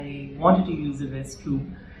wanted to use the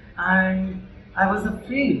restroom, and I was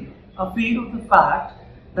afraid of the fact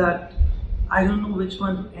that I don't know which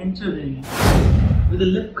one to enter in. With a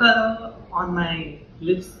lip color on my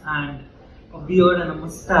lips and a beard and a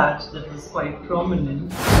mustache that was quite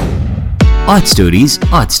prominent. Odd Stories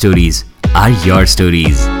are your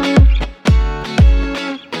stories.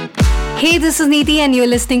 Hey, this is Neeti and you're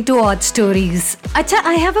listening to Odd Stories. Acha,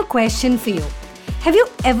 I have a question for you. Have you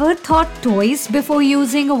ever thought twice before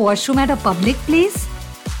using a washroom at a public place?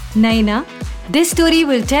 Nahi na? This story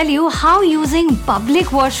will tell you how using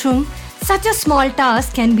public washroom, such a small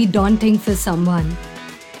task, can be daunting for someone.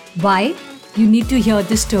 Why? You need to hear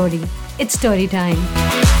the story. It's story time.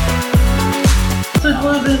 So it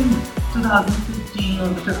was in 2015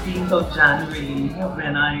 on the 15th of January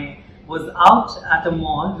when I was out at a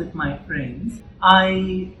mall with my friends.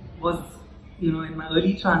 I was, in my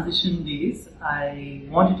early transition days, I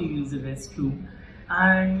wanted to use the restroom,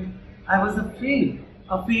 and I was afraid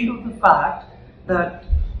of the fact that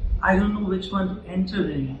I don't know which one to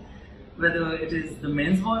enter in, whether it is the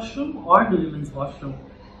men's washroom or the women's washroom.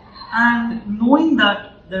 And knowing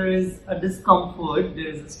that there is a discomfort, there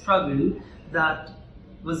is a struggle that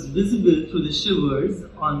was visible through the shivers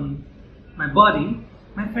on my body,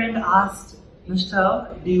 my friend asked,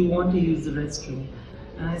 "Nishtha, do you want to use the restroom?"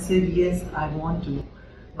 And I said, "Yes, I want to,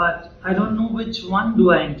 but I don't know which one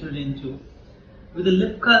do I enter into." With a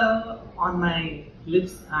lip color on my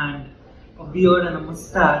lips and a beard and a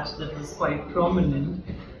mustache that was quite prominent,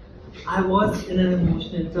 I was in an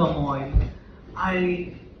emotional turmoil.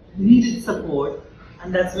 I needed support,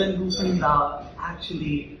 and that's when Rupanda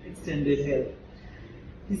actually extended help.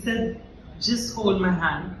 He said, "Just hold my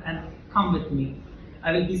hand and come with me.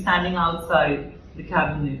 I will be standing outside the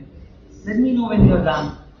cabinet. Let me know when you're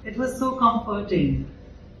done." It was so comforting,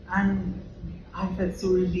 and I felt so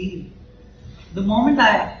relieved. The moment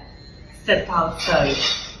I stepped outside,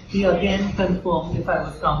 he again confirmed if I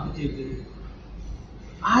was comfortable.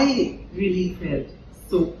 I really felt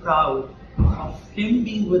so proud of him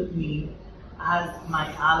being with me as my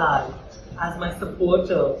ally, as my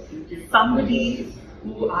supporter, somebody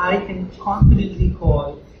who I can confidently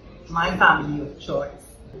call my family of choice.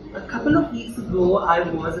 A couple of weeks ago, I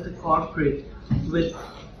was at a corporate with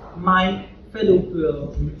my fellow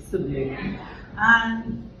sibling,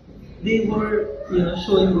 and they were,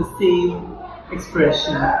 showing the same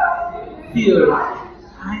expression, fear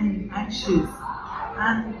and anxious,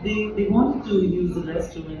 and they wanted to use the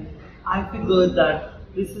restroom, and I figured that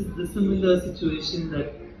this is the similar situation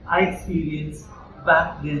that I experienced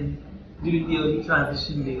back then during the early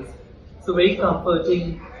transition days. So very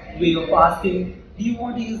comforting way of asking, "Do you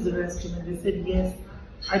want to use the restroom?" And they said, "Yes,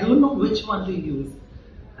 I don't know which one to use."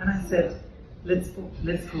 And I said, let's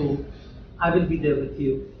go. I will be there with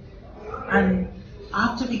you." And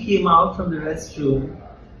after we came out from the restroom,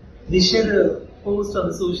 they shared a post on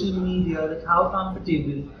the social media that how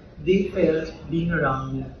comfortable they felt being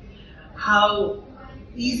around me. How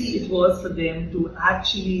easy it was for them to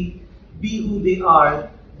actually be who they are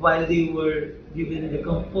while they were given the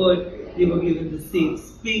comfort, they were given the safe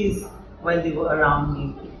space while they were around me.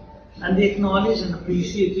 And they acknowledged and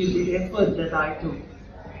appreciated the effort that I took.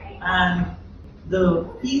 And the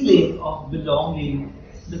feeling of belonging,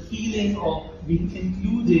 the feeling of being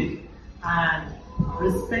included and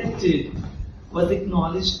respected was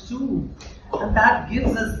acknowledged too. And that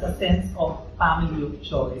gives us a sense of family of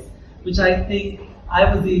choice, which I think I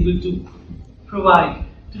was able to provide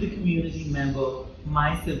to the community member,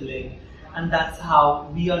 my sibling. And that's how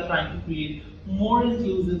we are trying to create more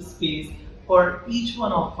inclusive space for each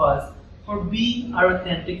one of us for being our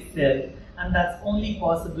authentic self. And that's only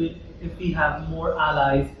possible if we have more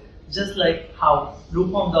allies, just like how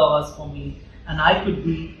Rupanda was for me and I could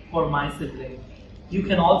be for my sibling. You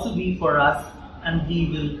can also be for us, and we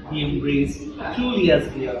will be embraced truly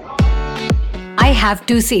as we are. I have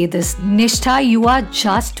to say this, Nishtha, you are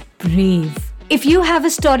just brave. If you have a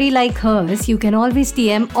story like hers, you can always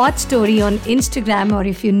DM Odd Story on Instagram, or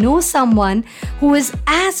if you know someone who is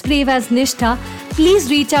as brave as Nishtha, please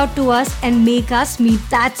reach out to us and make us meet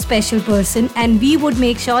that special person, and we would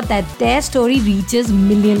make sure that their story reaches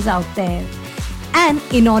millions out there. And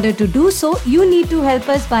in order to do so, you need to help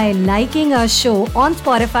us by liking our show on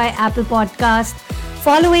Spotify, Apple Podcast,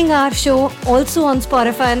 following our show also on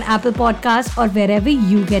Spotify and Apple Podcast, or wherever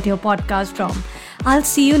you get your podcast from. I'll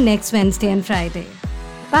see you next Wednesday and Friday.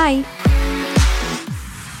 Bye.